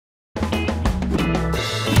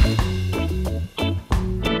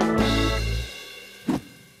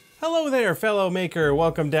Hello there, fellow maker.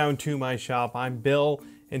 Welcome down to my shop. I'm Bill,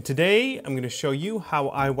 and today I'm going to show you how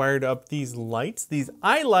I wired up these lights, these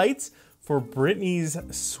eye lights for Brittany's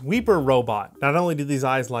sweeper robot. Not only do these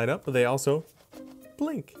eyes light up, but they also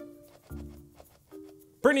blink.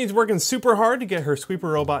 Brittany's working super hard to get her sweeper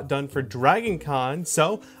robot done for Dragon Con,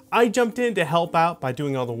 so I jumped in to help out by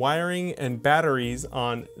doing all the wiring and batteries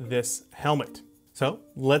on this helmet. So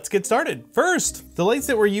let's get started. First, the lights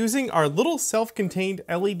that we're using are little self-contained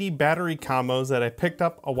LED battery combos that I picked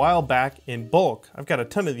up a while back in bulk. I've got a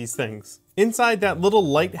ton of these things. Inside that little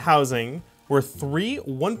light housing were 3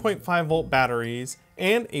 1.5 volt batteries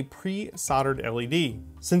and a pre-soldered LED.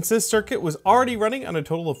 Since this circuit was already running on a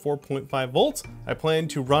total of 4.5 volts, I plan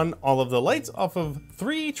to run all of the lights off of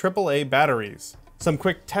 3 AAA batteries. Some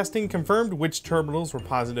quick testing confirmed which terminals were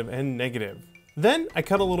positive and negative. Then I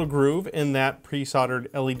cut a little groove in that pre-soldered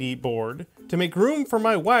LED board to make room for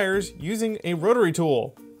my wires using a rotary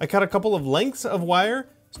tool. I cut a couple of lengths of wire,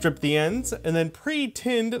 stripped the ends, and then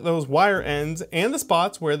pre-tinned those wire ends and the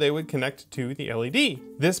spots where they would connect to the LED.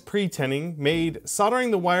 This pre-tinning made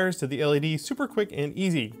soldering the wires to the LED super quick and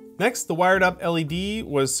easy. Next, the wired up LED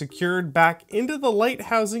was secured back into the light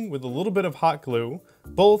housing with a little bit of hot glue,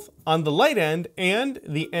 both on the light end and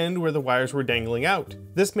the end where the wires were dangling out.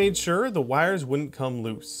 This made sure the wires wouldn't come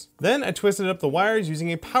loose. Then I twisted up the wires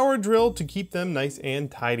using a power drill to keep them nice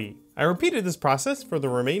and tidy. I repeated this process for the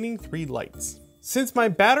remaining 3 lights. Since my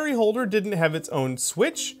battery holder didn't have its own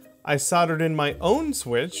switch, I soldered in my own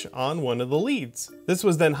switch on one of the leads. This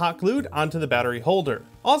was then hot glued onto the battery holder.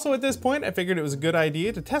 Also at this point, I figured it was a good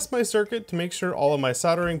idea to test my circuit to make sure all of my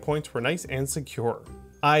soldering points were nice and secure.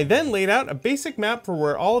 I then laid out a basic map for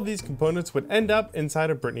where all of these components would end up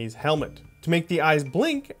inside of Brittany's helmet. To make the eyes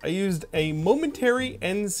blink, I used a momentary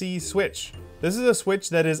NC switch. This is a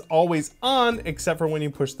switch that is always on except for when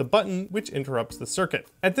you push the button, which interrupts the circuit.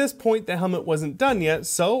 At this point, the helmet wasn't done yet,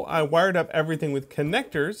 so I wired up everything with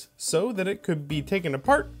connectors so that it could be taken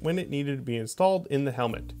apart when it needed to be installed in the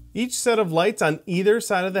helmet. Each set of lights on either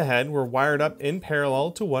side of the head were wired up in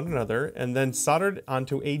parallel to one another and then soldered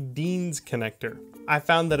onto a Dean's connector. I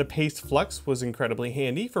found that a paste flux was incredibly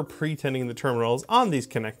handy for pre-tinning the terminals on these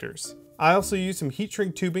connectors. I also used some heat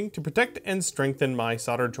shrink tubing to protect and strengthen my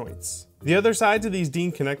solder joints. The other sides of these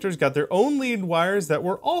Dean connectors got their own lead wires that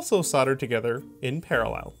were also soldered together in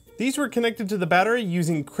parallel. These were connected to the battery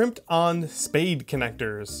using crimped on spade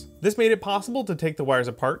connectors. This made it possible to take the wires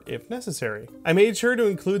apart if necessary. I made sure to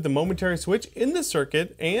include the momentary switch in the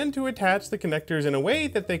circuit and to attach the connectors in a way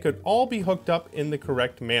that they could all be hooked up in the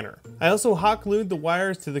correct manner. I also hot glued the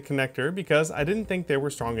wires to the connector because I didn't think they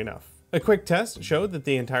were strong enough. A quick test showed that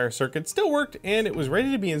the entire circuit still worked and it was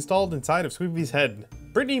ready to be installed inside of Sweepy's head.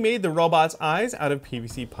 Brittany made the robot's eyes out of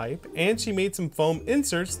PVC pipe and she made some foam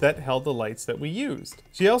inserts that held the lights that we used.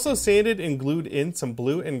 She also sanded and glued in some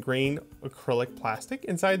blue and green acrylic plastic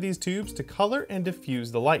inside these tubes to color and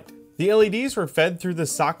diffuse the light. The LEDs were fed through the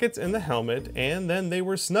sockets in the helmet and then they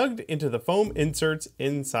were snugged into the foam inserts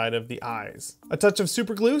inside of the eyes. A touch of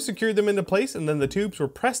super glue secured them into place and then the tubes were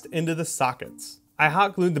pressed into the sockets. I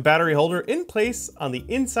hot glued the battery holder in place on the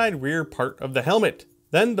inside rear part of the helmet.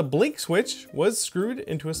 Then the blink switch was screwed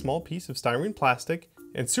into a small piece of styrene plastic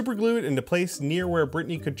and super glued into place near where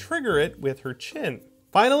Brittany could trigger it with her chin.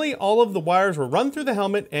 Finally, all of the wires were run through the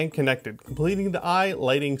helmet and connected, completing the eye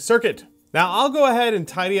lighting circuit. Now I'll go ahead and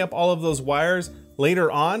tidy up all of those wires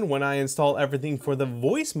later on when I install everything for the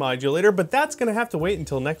voice modulator, but that's gonna have to wait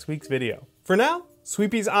until next week's video. For now,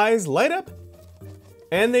 Sweepy's eyes light up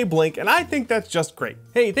and they blink, and I think that's just great.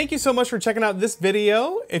 Hey, thank you so much for checking out this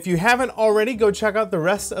video. If you haven't already, go check out the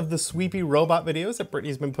rest of the Sweepy robot videos that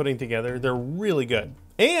Brittany's been putting together. They're really good.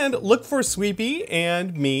 And look for Sweepy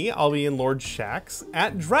and me, I'll be in Lord Shaxx,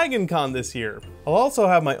 at Dragon Con this year. I'll also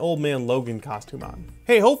have my old man Logan costume on.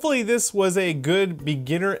 Hey, hopefully this was a good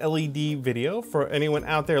beginner LED video for anyone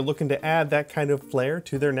out there looking to add that kind of flair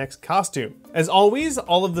to their next costume. As always,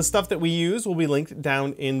 all of the stuff that we use will be linked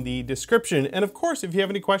down in the description. And of course, if you have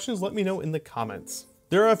any questions, let me know in the comments.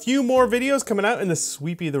 There are a few more videos coming out in the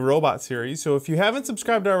Sweepy the Robot series, so if you haven't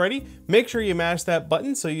subscribed already, make sure you mash that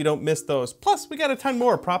button so you don't miss those. Plus, we got a ton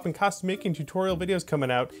more prop and costume making tutorial videos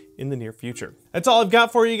coming out in the near future. That's all I've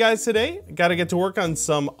got for you guys today. Gotta get to work on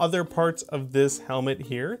some other parts of this helmet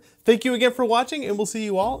here. Thank you again for watching, and we'll see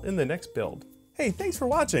you all in the next build. Hey, thanks for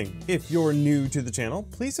watching. If you're new to the channel,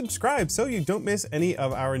 please subscribe so you don't miss any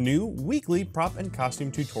of our new weekly prop and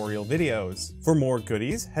costume tutorial videos. For more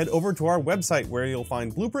goodies, head over to our website where you'll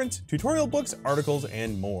find blueprints, tutorial books, articles,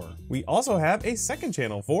 and more. We also have a second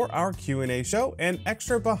channel for our Q&A show and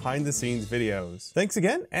extra behind the scenes videos. Thanks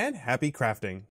again and happy crafting.